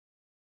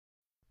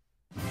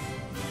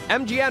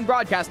MGN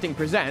Broadcasting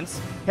presents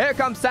Here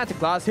Comes Santa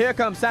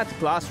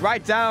Claus,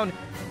 right down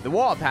the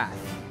warpath.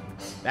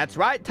 That's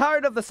right,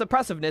 tired of the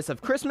suppressiveness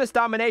of Christmas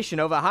domination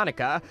over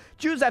Hanukkah,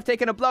 Jews have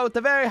taken a blow at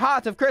the very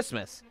heart of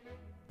Christmas,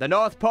 the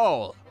North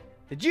Pole.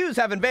 The Jews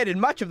have invaded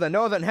much of the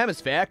Northern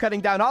Hemisphere,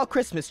 cutting down all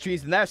Christmas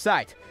trees in their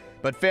sight.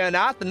 But fear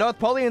not, the North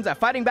Poleans are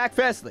fighting back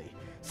fiercely.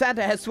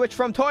 Santa has switched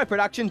from toy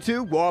production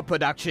to war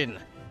production.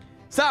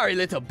 Sorry,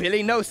 little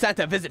Billy, no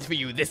Santa visit for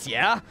you this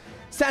year.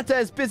 Santa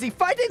is busy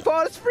fighting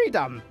for his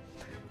freedom.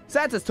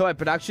 Santa's toy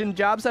production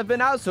jobs have been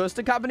outsourced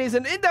to companies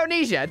in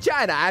Indonesia,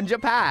 China, and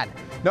Japan.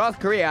 North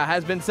Korea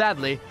has been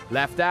sadly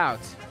left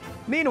out.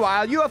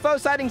 Meanwhile, UFO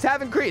sightings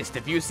have increased.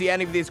 If you see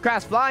any of these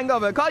crafts flying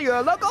over, call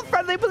your local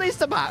friendly police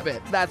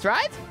department. That's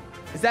right.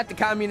 Is that the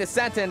communist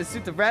Santa in a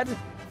suit of red?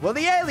 Will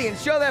the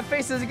aliens show their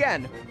faces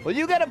again? Will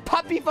you get a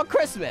puppy for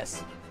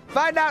Christmas?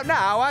 Find out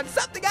now on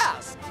Something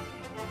Else.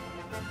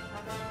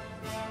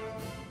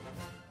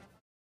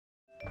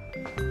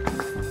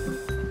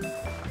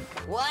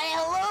 Why,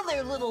 hello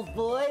there, little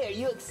boy. Are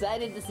you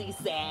excited to see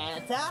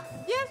Santa?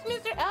 Yes,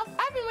 Mr. Elf.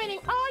 I've been waiting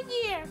all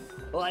year.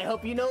 Well, I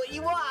hope you know what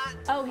you want.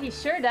 Oh, he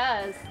sure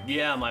does.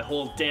 Yeah, my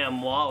whole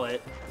damn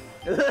wallet.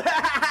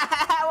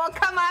 Well,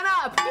 come on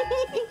up.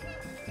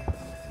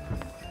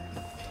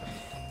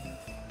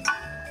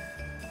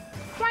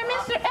 Why,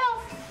 Mr.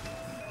 Elf,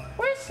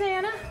 where's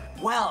Santa?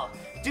 Well,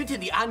 due to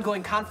the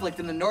ongoing conflict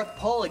in the North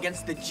Pole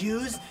against the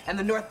Jews and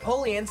the North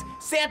Poleans,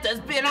 Santa's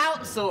been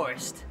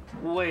outsourced.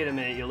 Wait a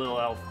minute, you little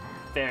elf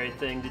fairy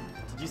thing. Did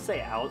you say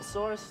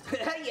outsourced?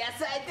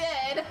 Yes,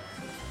 I did.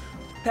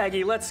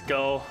 Peggy, let's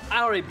go.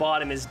 I already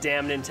bought him his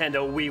damn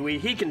Nintendo Wii.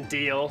 He can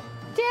deal.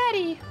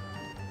 Daddy,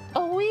 a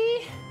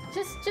Wii?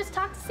 Just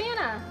talk to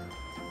Santa.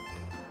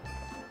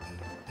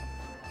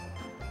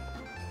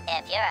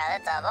 If you're a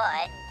little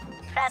boy,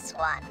 press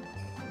 1.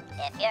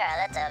 If you're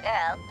a little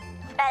girl,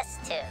 press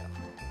 2.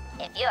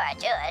 If you are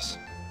Jewish,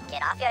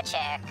 get off your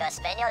chair, go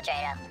spin your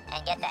dreidel,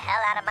 and get the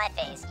hell out of my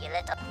face, you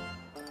little...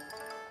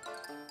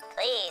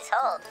 Please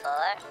hold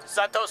for...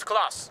 Santos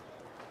Claus.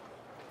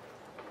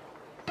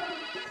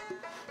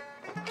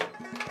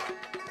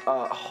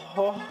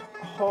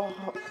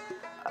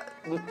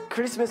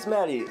 Christmas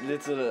Merry,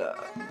 little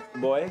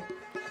boy.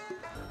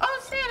 Oh,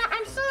 Santa,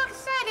 I'm so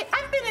excited.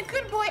 I've been a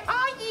good boy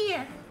all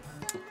year.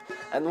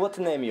 And what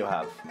name you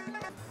have?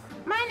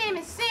 My name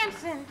is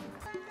Samson.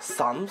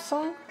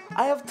 Samsung?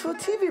 I have 2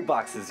 TV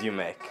boxes you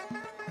make.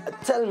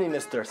 Tell me,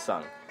 Mr.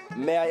 Sung,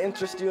 may I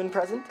interest you in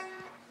present?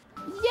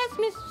 Yes,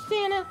 Mr.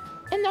 Santa.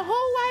 In the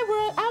whole wide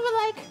world, I would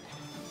like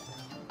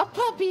a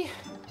puppy.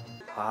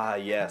 Ah,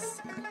 yes.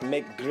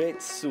 Make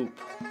great soup.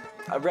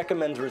 I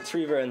recommend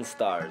Retriever and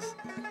Stars.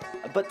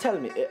 But tell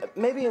me,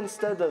 maybe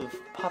instead of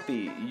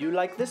puppy, you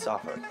like this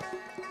offer?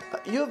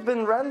 You've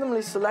been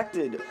randomly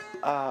selected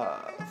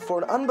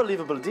for an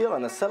unbelievable deal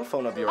on a cell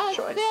phone of your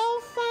choice. A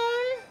cell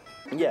phone?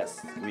 Yes,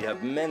 we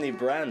have many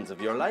brands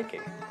of your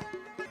liking.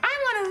 I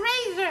want a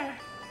razor.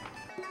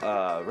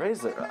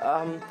 Razor.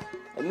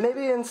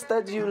 Maybe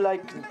instead you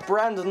like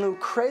brand new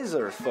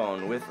Crazer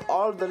phone with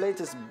all the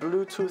latest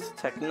Bluetooth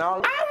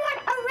technology. I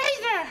want a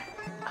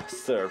razor.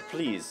 Sir,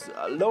 please,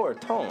 lower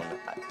tone.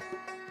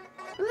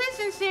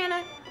 Listen,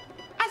 Santa.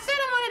 I said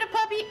I wanted a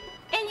puppy,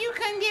 and you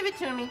couldn't give it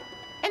to me.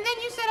 And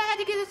then you said I had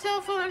to get a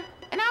cell phone,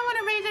 and I want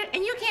a razor,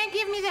 and you can't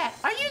give me that.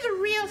 Are you the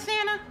real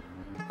Santa?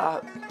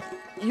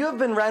 You have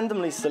been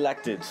randomly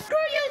selected. Screw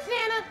you,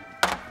 Santa.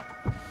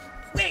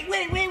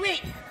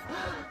 Wait.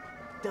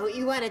 Don't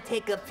you want to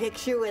take a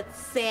picture with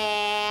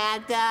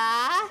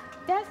Santa?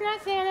 That's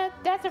not Santa.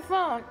 That's a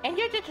phone. And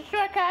you're just a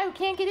short guy who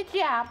can't get a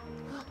job.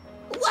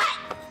 What?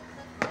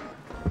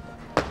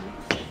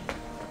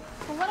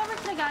 Well, whatever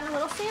could have gotten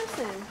little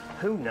Samson?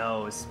 Who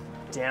knows?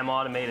 Damn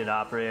automated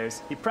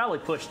operators. He probably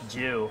pushed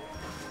Jew.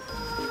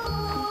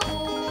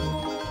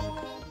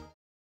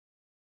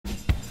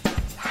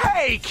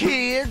 Hey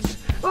kids,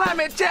 let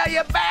me tell you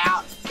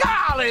about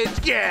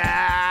College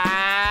Guy.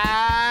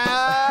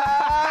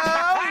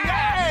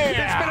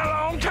 It's been a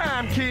long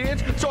time,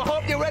 kids, so I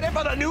hope you're ready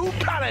for the new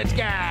College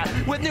Guy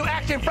with new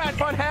action frat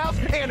fun house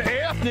and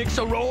ethnic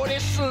sorority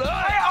slut. Where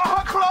are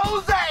her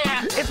clothes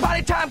at? It's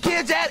party time,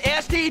 kids, at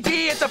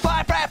STV. It's a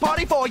fly frat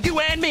party for you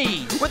and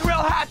me. With real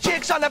hot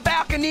chicks on the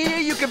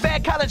balcony, you can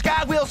bet College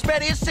Guy will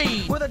spread his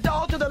seed. With a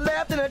doll to the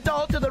left and a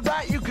doll to the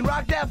right, you can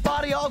rock that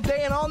body all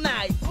day and all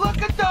night.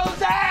 Look at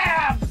those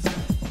abs!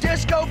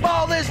 Disco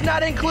ball is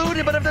not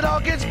included, but if the doll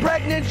gets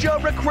pregnant, you're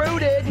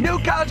recruited. New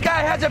College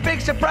Guy has a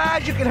big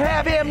surprise. You can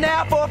have him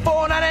now for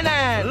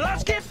 $4.99.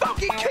 Let's get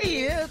funky,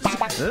 kids.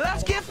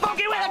 Let's get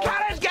funky with a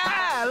College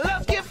Guy.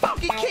 Let's get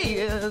funky,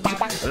 kids.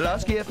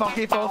 Let's get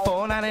funky for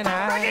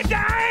 $4.99. Break it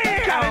down.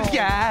 College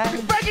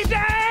Guy. Break it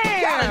down.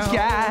 College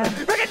Guy.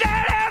 Break it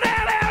down,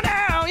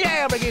 down.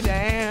 Yeah, break it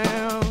down.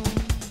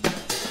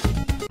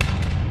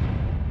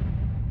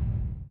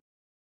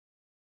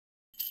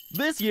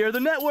 This year, the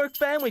Network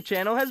Family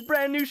Channel has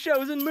brand new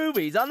shows and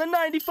movies on the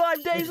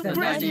 95 Days of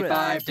Christmas.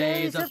 95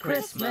 Days of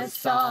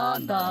Christmas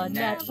on the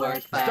Network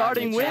Family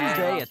Starting Channel.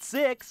 Wednesday at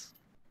 6.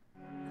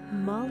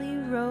 Molly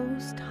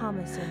Rose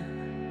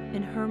Thomason,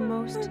 in her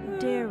most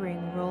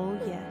daring role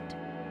yet.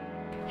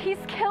 He's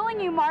killing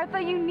you,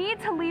 Martha. You need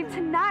to leave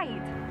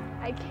tonight.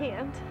 I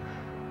can't.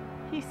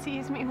 He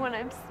sees me when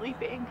I'm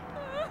sleeping.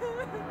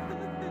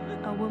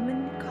 A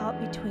woman caught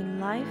between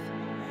life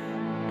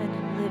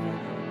and living.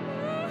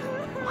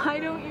 Why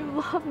don't you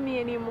love me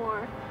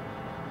anymore?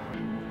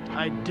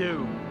 I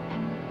do.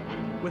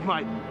 With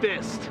my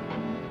fist.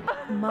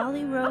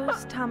 Molly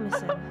Rose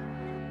Thomason,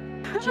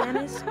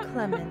 Janice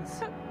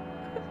Clemens,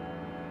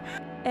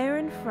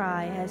 Aaron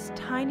Fry as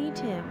Tiny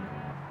Tim,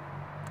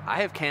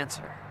 I have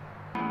cancer.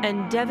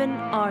 and Devin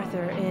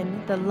Arthur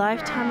in the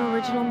Lifetime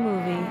original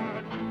movie,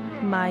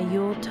 My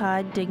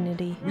Yuletide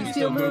Dignity. We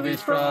steal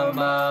movies from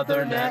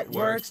other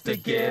networks to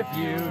give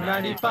you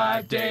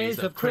 95 days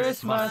of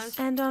Christmas.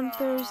 And on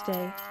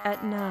Thursday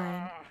at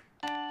 9.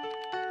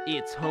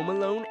 It's Home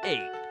Alone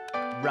 8,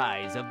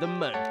 Rise of the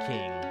Mud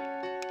King.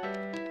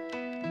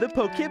 The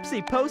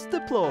Poughkeepsie Post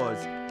deplores,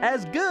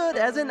 as good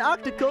as an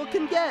octacle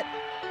can get.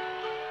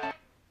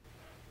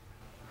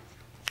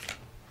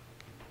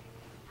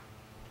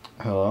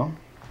 Hello?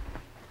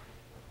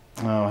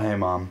 Oh, hey,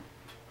 Mom.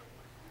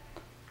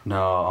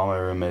 No, all my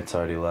roommates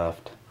already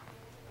left.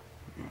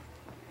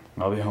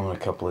 I'll be home in a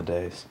couple of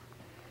days.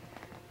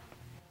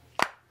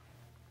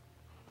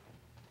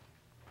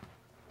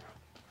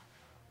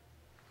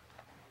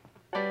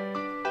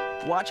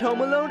 Watch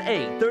Home Alone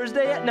 8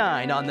 Thursday at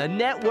 9 on the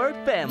Network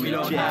Family We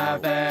don't Channel.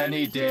 have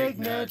any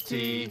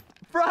dignity.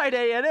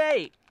 Friday at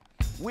 8.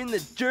 When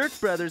the Jerk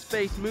brothers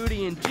face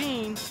Moody and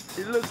Gene,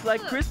 it looks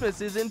like Christmas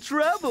is in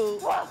trouble.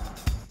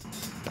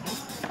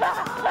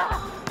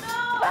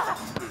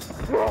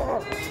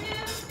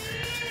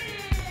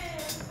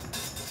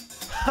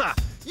 Ha!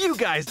 You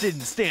guys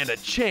didn't stand a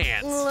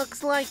chance.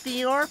 Looks like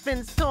the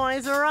orphans'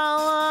 toys are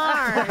all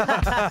ours.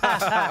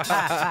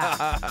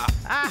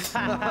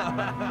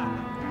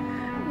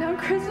 Now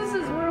Christmas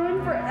is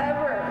ruined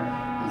forever.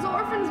 Those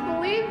orphans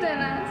believed in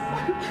us.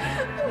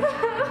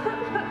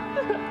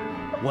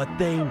 What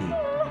they need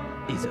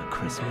is a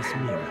Christmas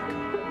miracle.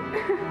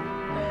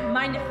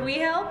 Mind if we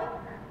help?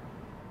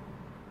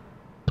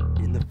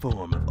 In the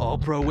form of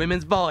All-Pro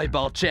Women's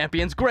Volleyball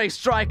champions Grace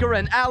Stryker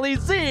and Allie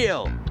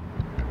Zeal.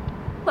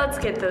 Let's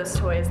get those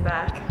toys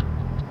back.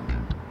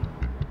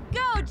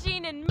 Go,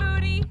 Gene and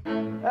Moody!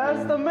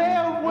 As the mayor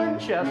of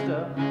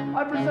Winchester,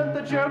 I present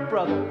the Jerk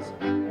Brothers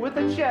with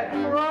a check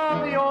for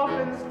all the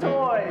orphans'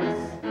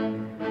 toys.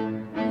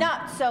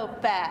 Not so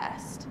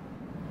fast.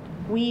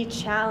 We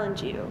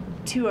challenge you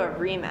to a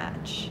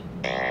rematch.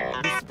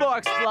 The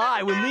sparks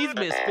fly when these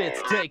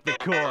misfits take the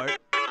court.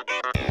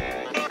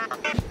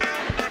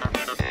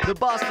 The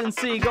Boston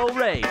Seagull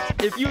Rays.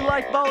 If you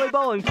like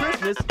volleyball and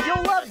Christmas,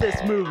 you'll love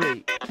this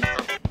movie.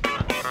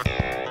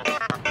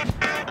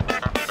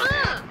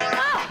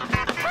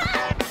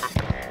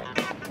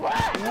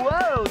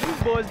 Whoa,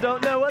 these boys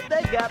don't know what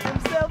they got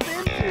themselves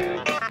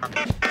into.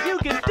 You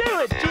can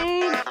do it,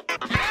 Gene!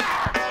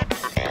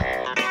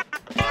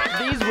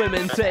 These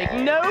women take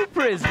no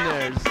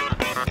prisoners.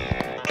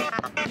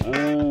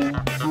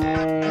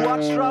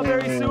 Watch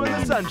Strawberry Sue and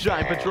the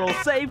Sunshine Patrol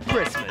Save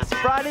Christmas,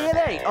 Friday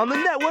at 8 on the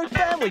Network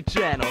Family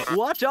Channel.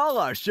 Watch all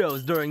our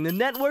shows during the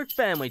Network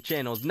Family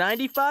Channel's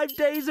 95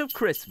 Days of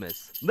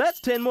Christmas. That's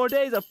 10 more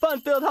days of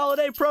fun-filled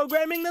holiday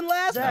programming than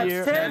last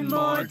year. That's 10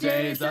 more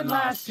days than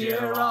last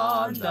year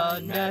on the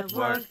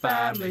Network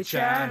Family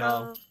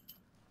Channel.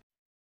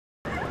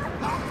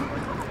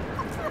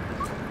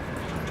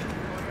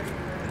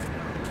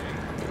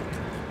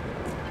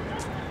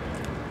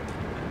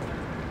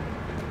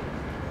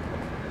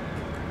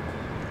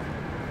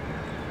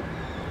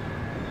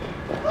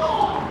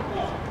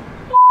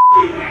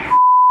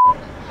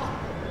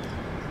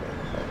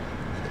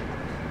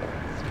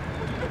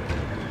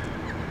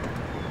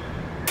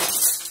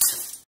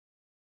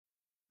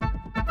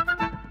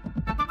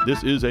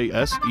 This is a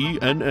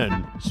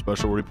SENN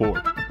special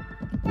report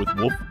with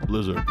Wolf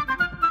Blizzard.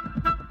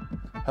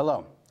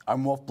 Hello,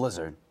 I'm Wolf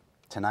Blizzard.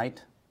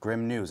 Tonight,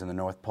 grim news in the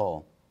North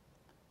Pole.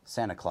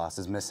 Santa Claus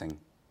is missing.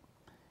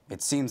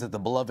 It seems that the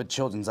beloved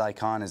children's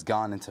icon has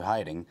gone into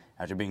hiding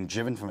after being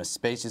driven from a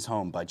spacious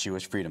home by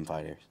Jewish freedom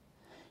fighters.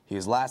 He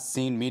was last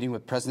seen meeting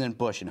with President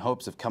Bush in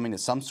hopes of coming to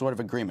some sort of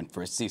agreement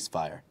for a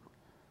ceasefire.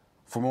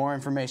 For more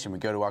information, we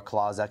go to our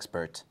Claus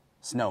expert,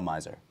 Snow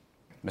Miser.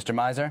 Mr.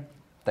 Miser,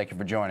 thank you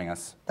for joining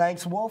us.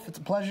 Thanks, Wolf. It's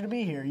a pleasure to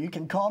be here. You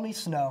can call me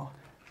Snow.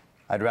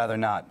 I'd rather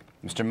not.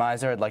 Mr.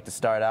 Miser, I'd like to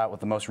start out with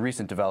the most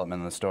recent development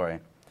in the story.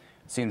 It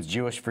seems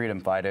Jewish freedom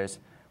fighters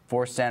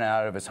forced Santa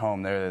out of his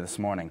home earlier this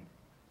morning.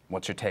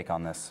 What's your take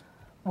on this?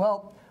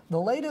 Well, the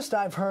latest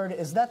I've heard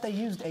is that they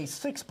used a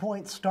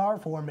 6-point star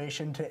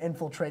formation to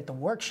infiltrate the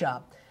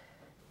workshop.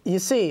 You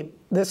see,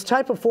 this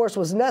type of force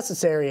was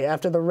necessary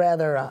after the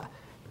rather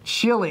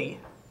chilly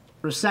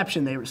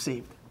reception they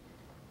received.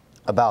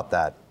 About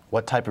that,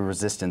 what type of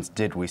resistance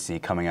did we see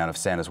coming out of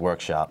Santa's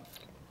workshop?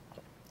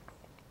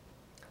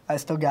 I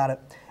still got it.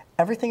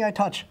 Everything I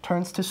touch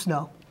turns to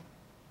snow.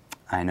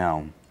 I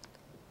know.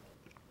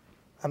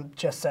 I'm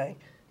just saying.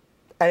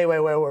 Anyway,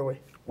 where were we?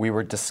 We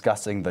were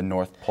discussing the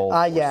North Pole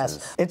forces.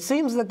 Yes. It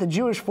seems that the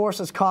Jewish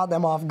forces caught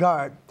them off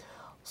guard.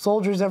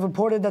 Soldiers have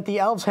reported that the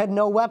elves had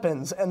no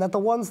weapons and that the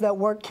ones that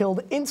weren't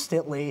killed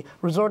instantly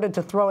resorted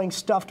to throwing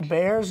stuffed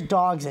bears,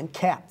 dogs, and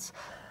cats.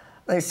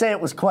 They say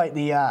it was quite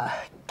the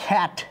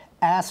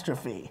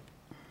cat-astrophe.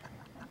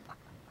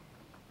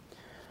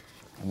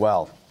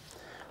 Well,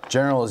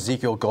 General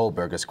Ezekiel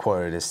Goldberg is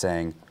quoted as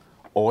saying,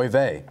 "Oy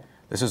vey,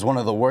 this is one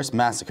of the worst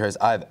massacres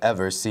I've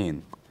ever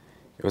seen.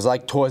 It was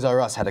like Toys R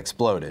Us had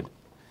exploded.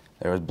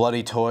 There was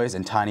bloody toys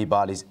and tiny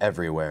bodies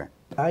everywhere."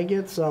 I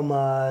get some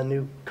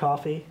new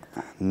coffee?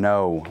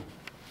 No.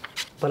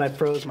 But I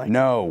froze my...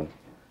 No.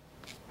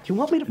 Do you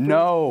want me to freeze?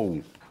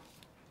 No.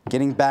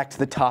 Getting back to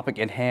the topic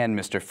at hand,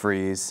 Mr.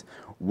 Freeze,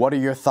 what are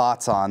your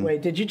thoughts on...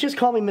 Wait, did you just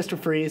call me Mr.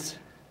 Freeze?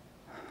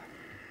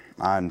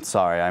 I'm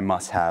sorry, I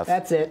must have.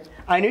 That's it.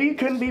 I knew you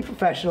couldn't be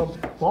professional.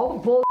 All the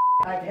bullshit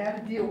I've had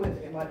to deal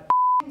with in my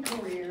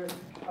career.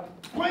 I've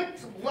break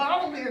some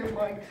lavaliers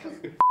like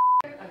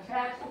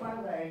attached to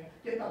my leg.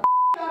 Get the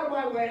out of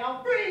my way.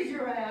 I'll freeze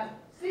your ass.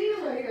 See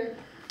you later.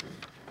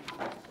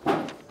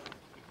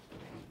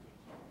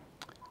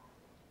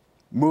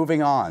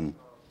 Moving on.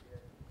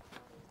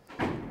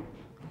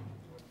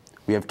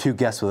 We have two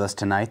guests with us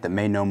tonight that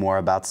may know more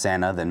about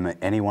Santa than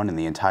anyone in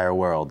the entire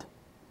world.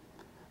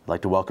 I'd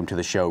like to welcome to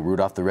the show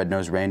Rudolph the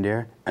Red-Nosed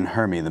Reindeer and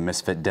Hermie the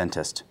Misfit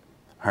Dentist.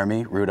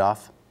 Hermie,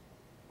 Rudolph,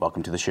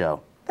 welcome to the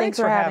show. Thanks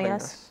for having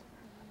us.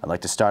 I'd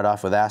like to start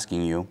off with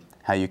asking you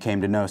how you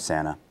came to know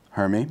Santa.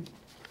 Hermie?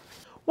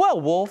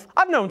 Well, Wolf,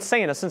 I've known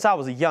Santa since I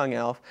was a young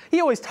elf.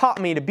 He always taught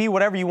me to be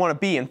whatever you want to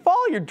be and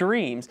follow your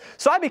dreams.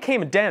 So I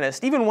became a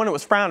dentist, even when it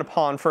was frowned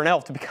upon for an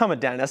elf to become a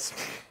dentist.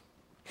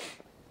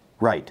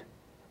 Right.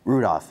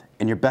 Rudolph,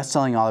 in your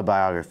best-selling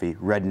autobiography,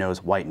 Red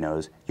Nose, White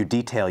Nose, you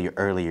detail your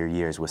earlier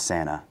years with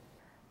Santa.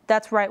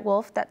 That's right,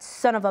 Wolf. That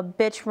son of a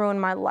bitch ruined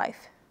my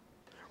life.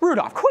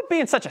 Rudolph, quit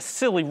being such a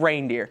silly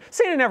reindeer.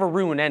 Santa never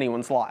ruined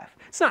anyone's life.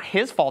 It's not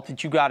his fault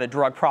that you got a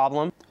drug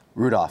problem.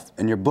 Rudolph,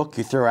 in your book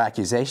you throw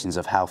accusations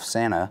of how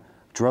Santa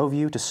drove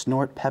you to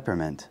snort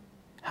peppermint.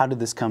 How did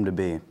this come to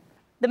be?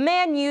 The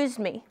man used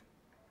me.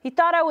 He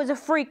thought I was a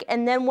freak,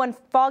 and then one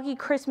foggy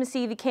Christmas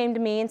Eve he came to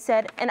me and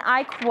said, and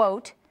I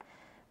quote,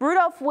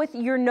 "Rudolph, with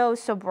your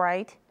nose so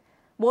bright,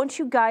 won't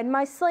you guide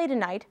my sleigh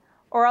tonight,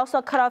 or else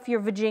I'll cut off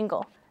your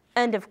vajingle."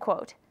 End of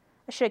quote.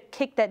 I should have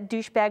kicked that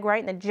douchebag right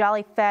in the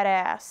jolly fat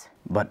ass.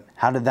 But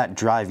how did that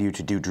drive you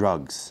to do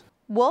drugs?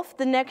 Wolf,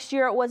 the next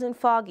year it wasn't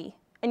foggy.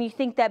 And you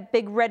think that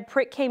big red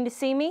prick came to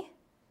see me?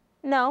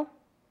 No.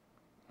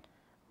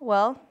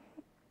 Well,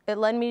 it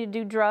led me to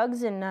do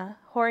drugs and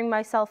whoring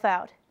myself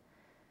out.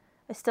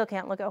 I still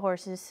can't look at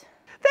horses.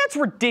 That's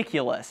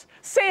ridiculous.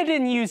 Santa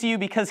didn't use you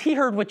because he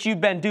heard what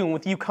you've been doing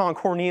with Yukon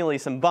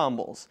Cornelius and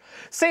Bumbles.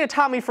 Santa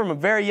taught me from a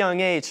very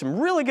young age some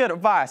really good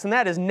advice, and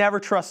that is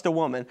never trust a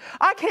woman.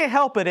 I can't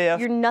help it if...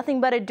 You're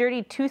nothing but a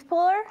dirty tooth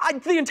puller?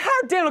 The entire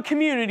dental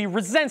community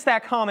resents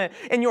that comment,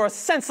 and you're a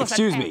senseless...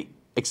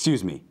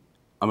 Excuse me.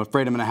 I'm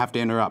afraid I'm going to have to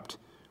interrupt.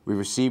 We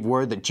received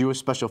word that Jewish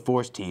Special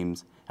Force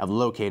teams have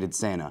located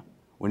Santa.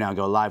 We now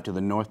go live to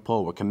the North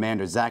Pole where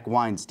Commander Zach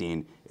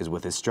Weinstein is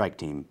with his strike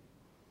team.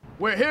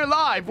 We're here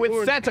live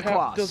with Santa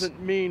Claus.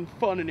 Doesn't mean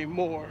fun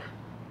anymore.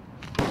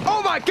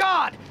 Oh my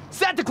God!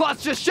 Santa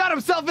Claus just shot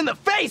himself in the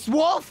face,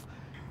 Wolf!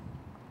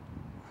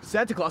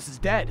 Santa Claus is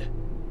dead.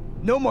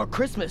 No more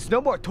Christmas,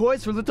 no more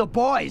toys for little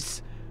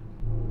boys.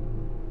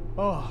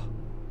 Oh,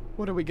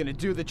 what are we gonna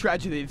do? The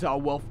tragedy is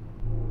all, Wolf.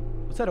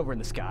 What's that over in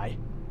the sky?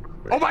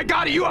 Oh my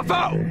God, a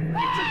UFO!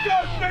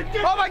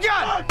 Oh my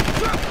God!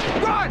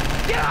 Run!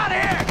 Get out of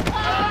here!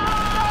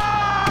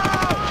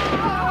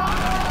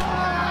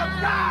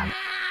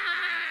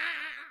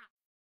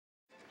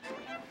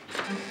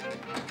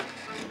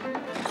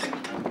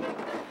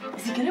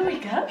 Is he gonna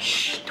wake up?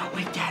 Shh, don't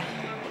wake Daddy.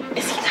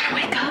 Is he gonna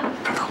wake up?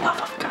 For the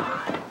love of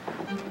God,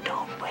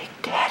 don't wake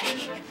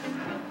Daddy.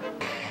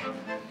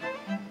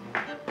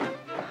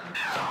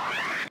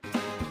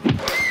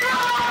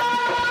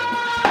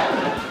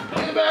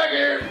 Get back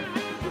here!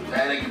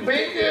 Santa can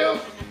beat you!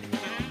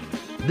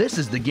 This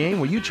is the game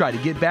where you try to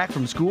get back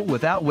from school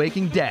without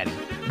waking Daddy,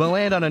 but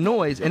land on a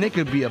noise and it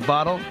could be a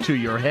bottle to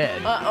your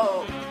head.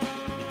 Uh-oh.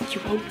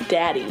 You woke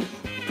Daddy.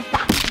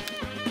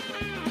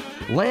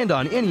 Land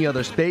on any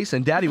other space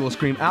and Daddy will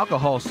scream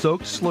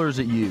alcohol-soaked slurs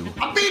at you.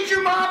 I beat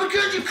your mom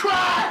because you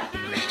cried!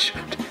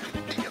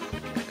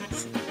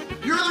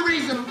 You're the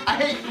reason I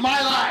hate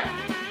my life!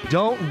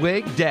 Don't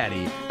wake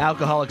Daddy.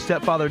 Alcoholic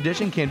Stepfather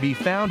Edition can be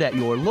found at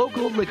your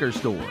local liquor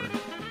store.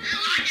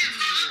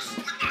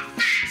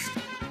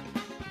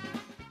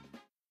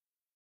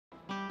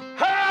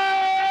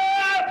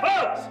 Hey,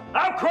 folks!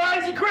 I'm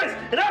Crazy Chris,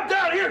 and I'm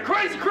down here at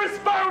Crazy Chris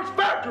Fireworks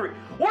Factory.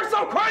 We're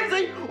so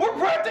crazy, we're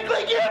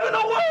practically giving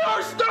away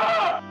our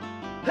stuff!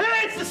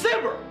 Hey, it's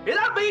December, and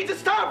that means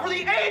it's time for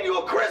the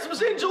annual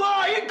Christmas in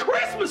July and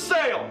Christmas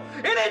sale.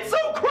 And it's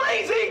so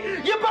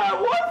crazy, you buy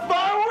one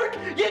firework,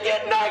 you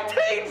get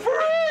 19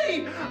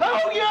 free!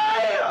 Oh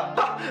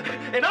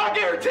yeah! And I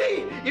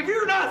guarantee, if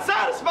you're not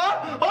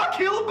satisfied, I'll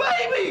kill a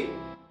baby!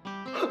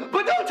 But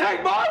But don't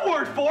take my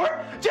word for it.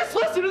 Just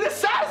listen to this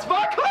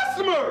satisfied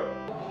customer.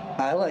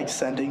 I like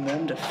sending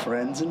them to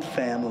friends and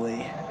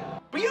family.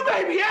 But you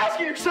may be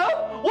asking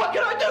yourself, what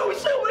can I do with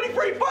so many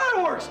free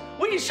fireworks?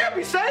 When you should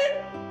be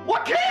saying,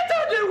 what can't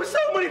I do with so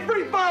many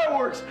free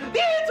fireworks?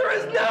 The answer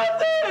is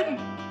nothing.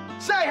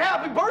 Say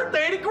happy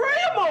birthday to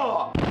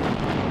Grandma.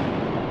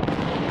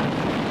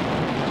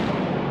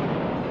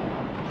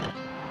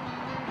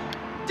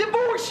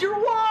 Divorce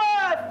your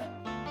wife.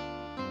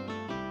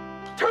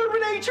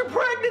 Terminate your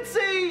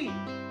pregnancy.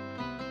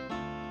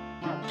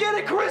 Get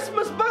a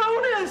Christmas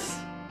bonus.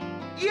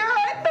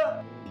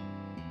 Yeah.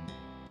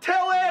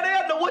 Tell Aunt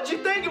Edna what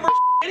you think of her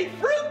shitty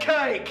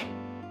fruitcake.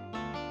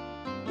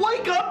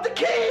 Wake up the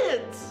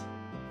kids.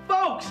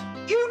 Folks,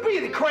 you'd be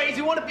the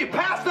crazy one if you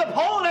passed up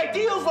holiday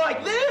deals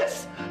like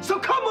this. So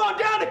come on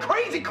down to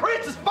Crazy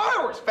Chris's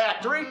Fireworks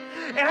Factory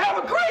and have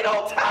a great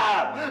old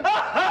time.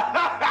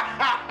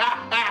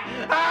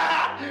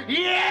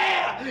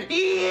 Yeah,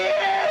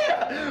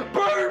 yeah,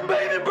 burn,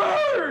 baby,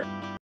 burn.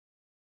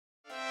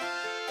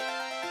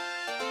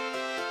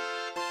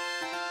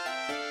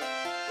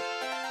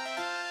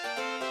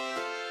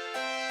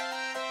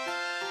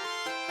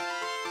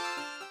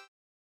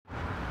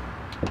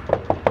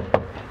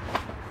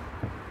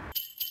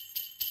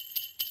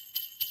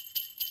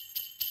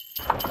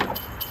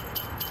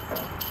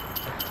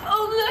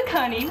 Oh, look,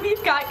 honey,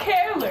 we've got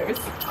carolers.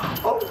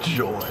 Oh,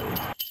 joy.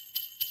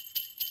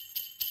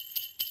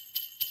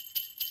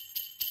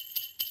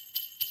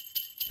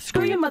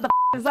 Screw you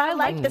motherfuckers, I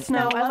like the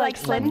snow. I like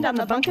sledding down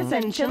the bunkers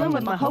and chilling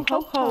with my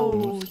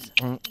ho-ho-hos.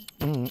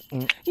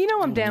 You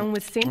know I'm down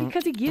with Sandy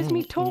because he gives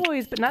me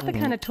toys, but not the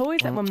kind of toys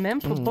that were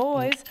meant for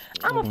boys.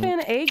 I'm a fan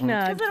of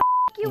eggnog. Does it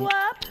you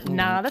up?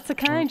 Nah, that's the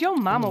kind your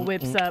mama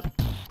whips up.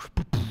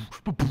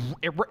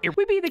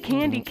 We be the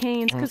candy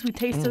canes because we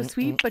taste so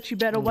sweet, but you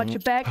better watch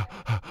your back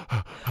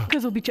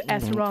because we'll beat your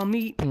ass for raw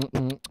meat.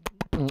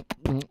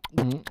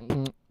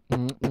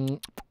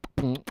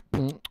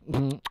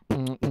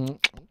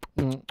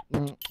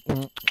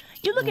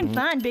 You're looking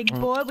fine, big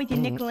boy, with your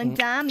nickel and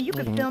dime. You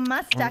can fill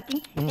my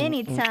stocking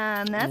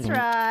anytime, that's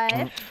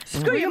right.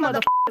 Screw you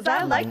motherfuckers,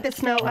 I like the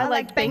snow. I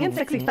like banging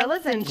sexy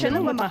fellas and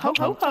chilling with my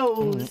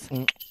ho-ho-hos.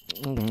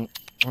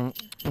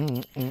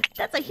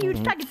 That's a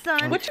huge package,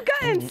 son. What you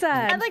got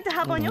inside? I'd like to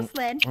hop on your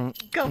sled,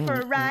 go for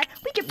a ride.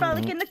 We can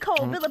frolic in the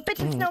cold, build a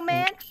bitchin'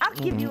 snowman. I'll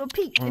give you a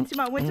peek into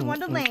my winter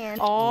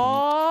wonderland.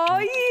 Oh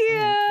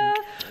yeah!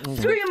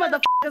 Screw you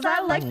motherfuckers,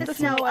 I like the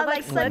snow. I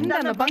like sledding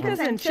down the bunkers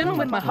and chilling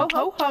with my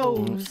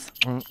ho-ho-hos.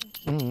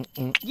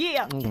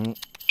 Yeah. Wicked,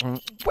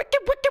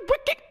 wicked,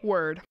 wicked.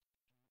 Word.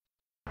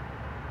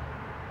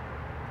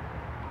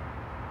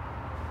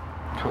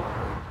 Come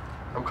on,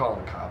 I'm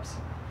calling the cops.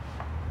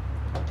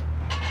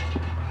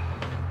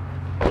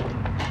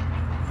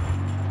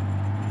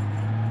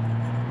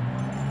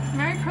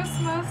 Merry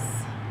Christmas.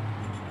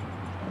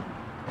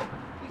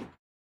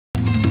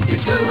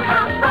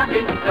 Schoolhouse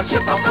rocking, the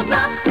chip on the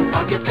block,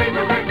 on your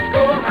favorite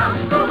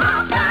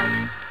schoolhouse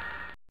band.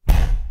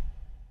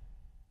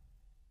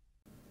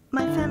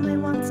 My family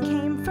once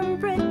came from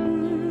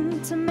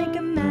Britain to make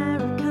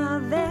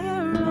America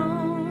their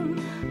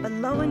own. But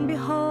lo and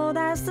behold,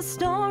 as the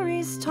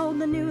stories told,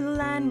 the new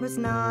land was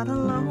not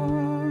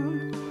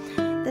alone.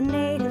 The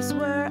natives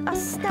were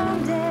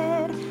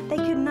astounded, they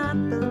could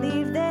not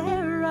believe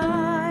their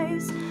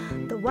eyes.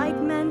 The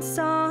white men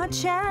saw a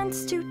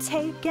chance to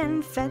take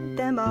and fed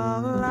them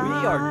all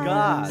alive. We are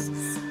gods.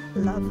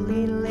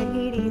 Lovely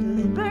Lady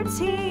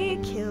Liberty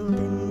killed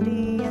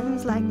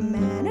Indians like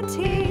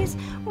manatees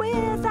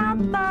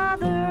without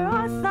bother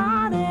or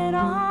thought at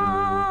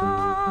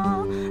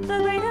all. The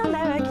great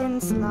American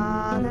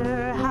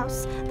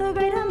slaughterhouse, the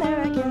great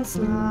American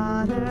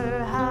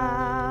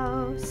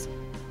slaughterhouse.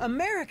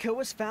 America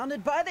was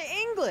founded by the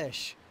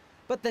English,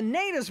 but the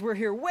natives were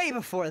here way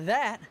before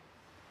that.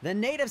 The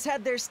natives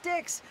had their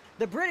sticks,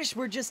 the British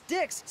were just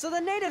dicks, so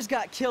the natives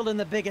got killed in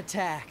the big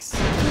attacks.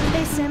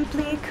 They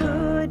simply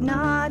could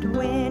not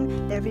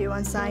win. Their view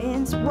on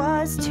science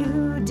was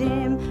too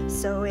dim.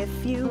 So if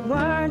you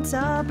weren't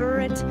a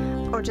Brit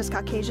or just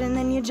Caucasian,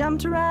 then you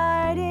jumped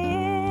right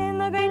in.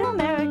 The great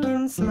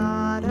American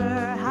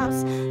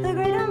slaughterhouse, the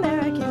great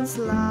American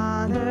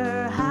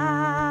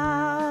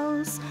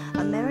slaughterhouse.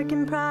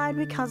 American pride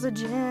because of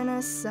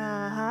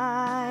genocide.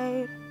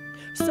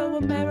 So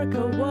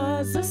America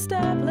was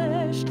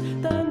established,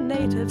 the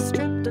natives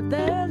stripped of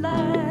their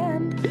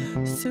land.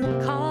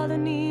 Soon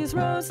colonies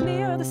rose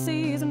near the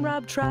seas and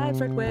robbed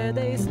tribes right where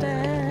they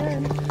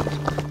stand.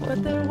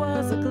 But there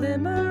was a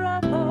glimmer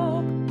of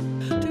hope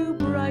to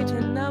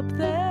brighten up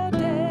their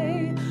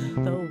day.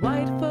 The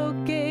white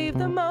folk gave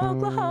them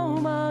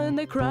Oklahoma and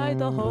they cried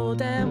the whole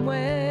damn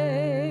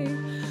way.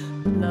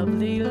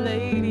 Lovely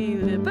Lady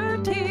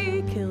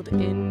Liberty killed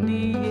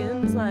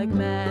Indians like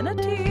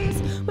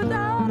manatees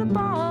without a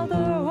bother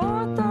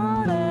or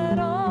thought at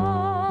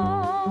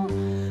all.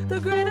 The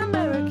great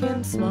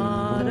American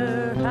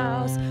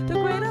slaughterhouse, the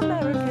great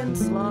American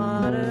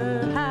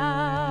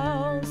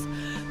slaughterhouse.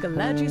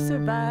 Glad you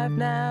survived,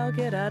 now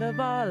get out of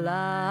our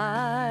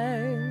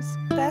lives.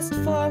 Fast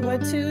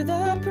forward to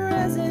the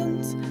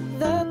present,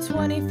 the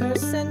 21st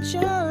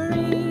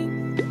century.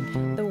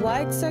 The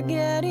whites are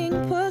getting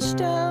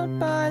pushed out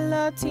by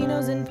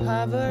Latinos in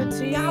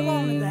poverty. I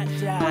wanted that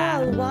job.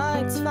 While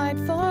whites fight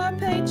for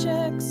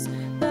paychecks,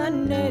 the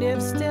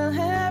natives still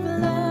have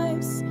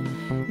lives.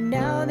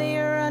 Now they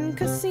run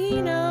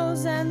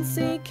casinos and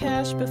see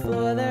cash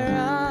before their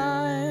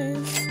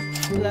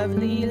eyes.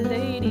 Lovely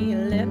Lady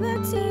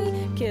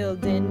Liberty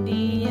killed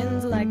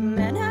Indians like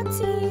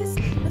manatees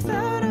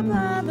without a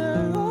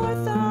bother or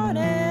thought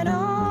at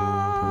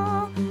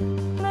all.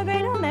 The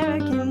Great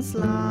American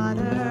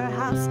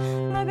Slaughterhouse,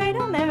 the Great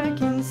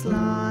American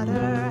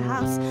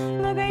Slaughterhouse,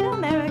 the Great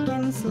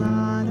American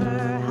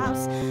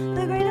Slaughterhouse,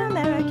 the Great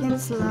American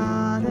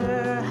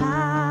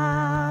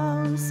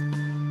Slaughterhouse.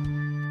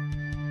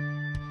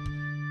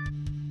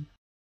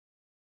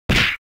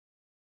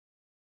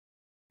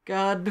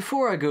 God,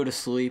 before I go to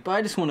sleep,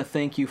 I just want to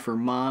thank you for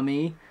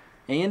Mommy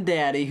and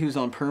Daddy, who's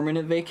on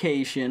permanent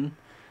vacation,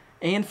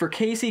 and for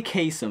Casey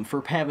Kasem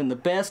for having the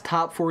best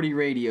Top 40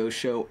 radio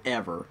show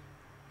ever.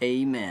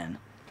 Amen.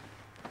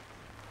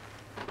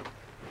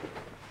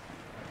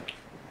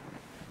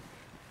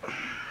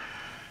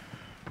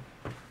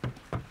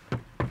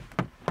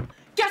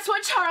 Guess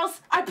what,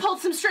 Charles? I pulled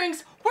some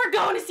strings. We're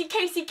going to see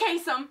Casey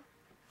Kasem.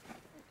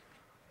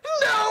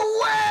 No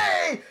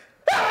way!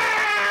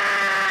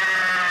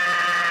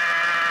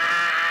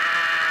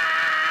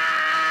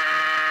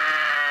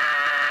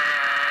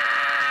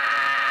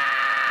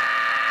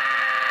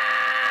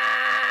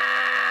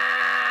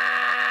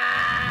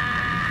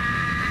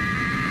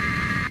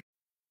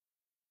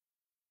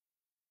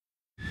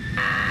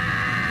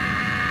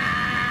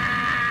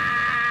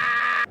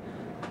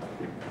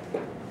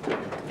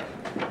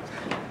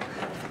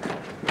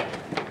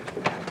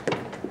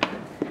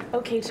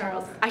 Okay,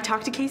 Charles. I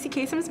talked to Casey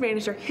Kasem's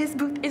manager. His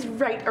booth is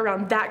right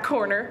around that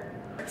corner.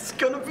 It's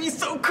gonna be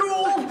so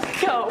cool!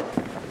 Go!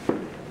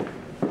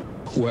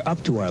 We're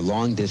up to our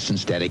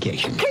long-distance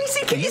dedication.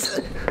 Casey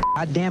Kasem!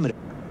 God damn it.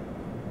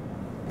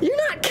 You're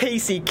not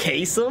Casey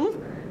Kasem.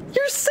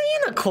 You're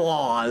Santa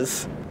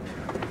Claus.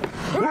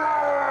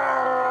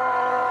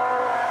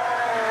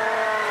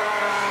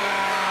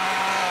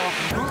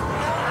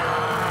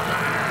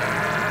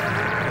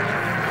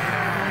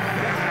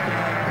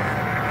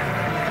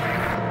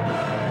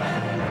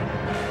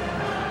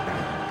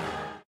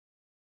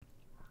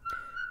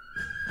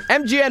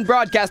 MGN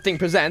Broadcasting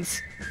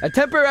presents A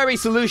Temporary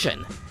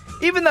Solution.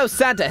 Even though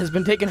Santa has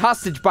been taken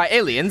hostage by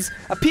aliens,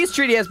 a peace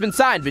treaty has been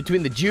signed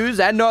between the Jews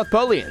and North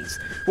Poleans,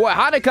 where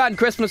Hanukkah and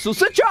Christmas will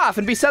switch off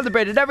and be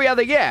celebrated every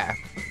other year.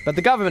 But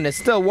the government is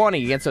still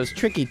warning against those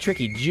tricky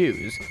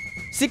Jews.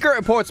 Secret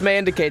reports may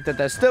indicate that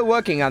they're still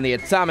working on the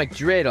atomic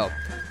dreidel.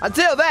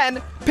 Until then,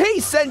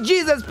 peace and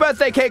Jesus'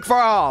 birthday cake for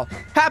all!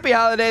 Happy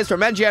holidays from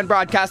MGN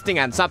Broadcasting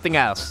and something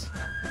else.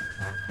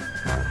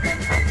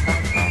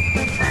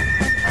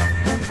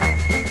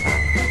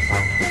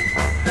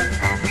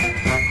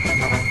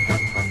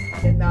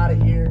 Getting out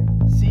of here.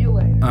 See you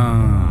later.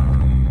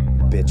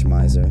 Bitch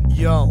miser.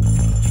 Yo,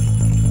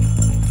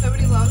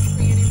 Nobody loves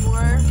me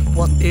anymore.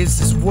 what is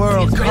this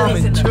world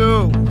coming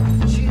to?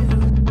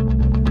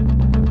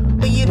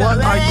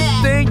 What are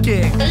you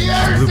thinking?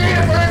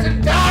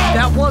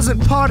 That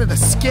wasn't part of the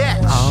sketch.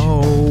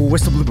 Oh,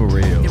 what's the blooper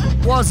reel?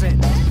 It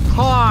wasn't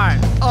part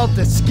of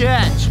the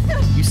sketch.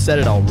 You said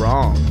it all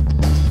wrong.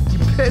 You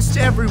pissed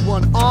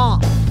everyone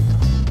off.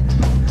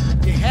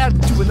 You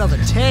had to do another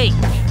take.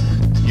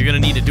 You're gonna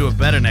need to do it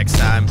better next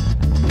time,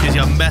 because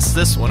you messed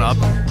this one up,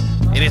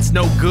 and it's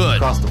no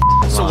good.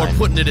 So we're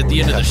putting it at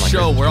the end of the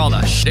show where all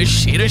the shit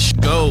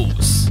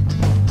goes.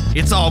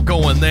 It's all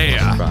going there,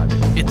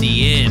 at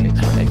the end.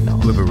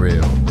 Blooper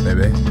reel,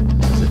 baby.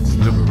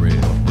 Blooper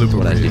reel. Blooper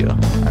what reel. I do. I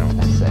don't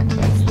have to say.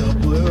 The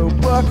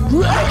blooper.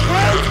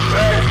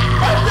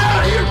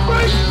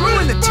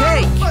 Ruin the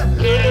take.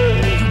 You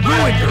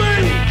ruined it.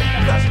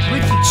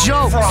 With the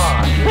jokes.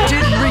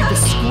 Didn't read the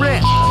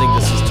script. I think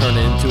this is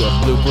turning into a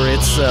blooper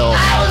itself.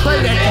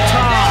 Play that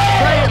guitar.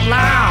 Play it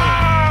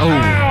loud. Oh,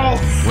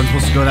 wasn't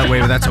supposed to go that way,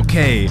 but that's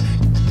okay.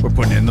 We're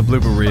putting it in the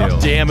blooper reel.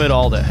 Damn it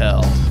all to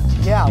hell.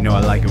 Yeah. You know I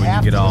like it when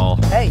you get all.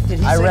 Hey, did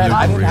he I say read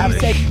I didn't have really.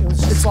 to take it?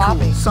 Was just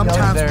sloppy.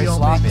 Sometimes we all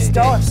make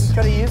mistakes.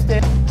 Could have used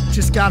it.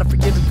 Just gotta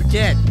forgive and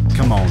forget.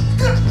 Come on,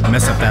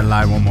 mess up that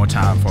lie one more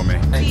time for me.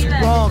 It's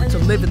wrong to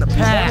live in the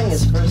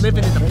past.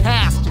 Living in the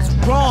past is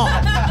wrong.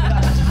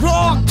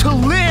 Wrong to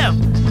live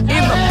in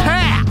the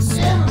past.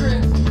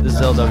 This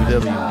is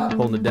LWW,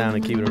 holding it down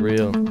and keeping it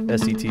real.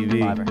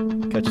 SETV.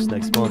 Catch us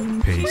next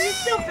month. Peace.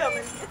 Still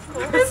filming.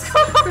 It's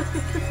cool.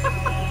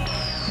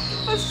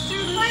 Let's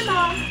shoot my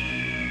mom.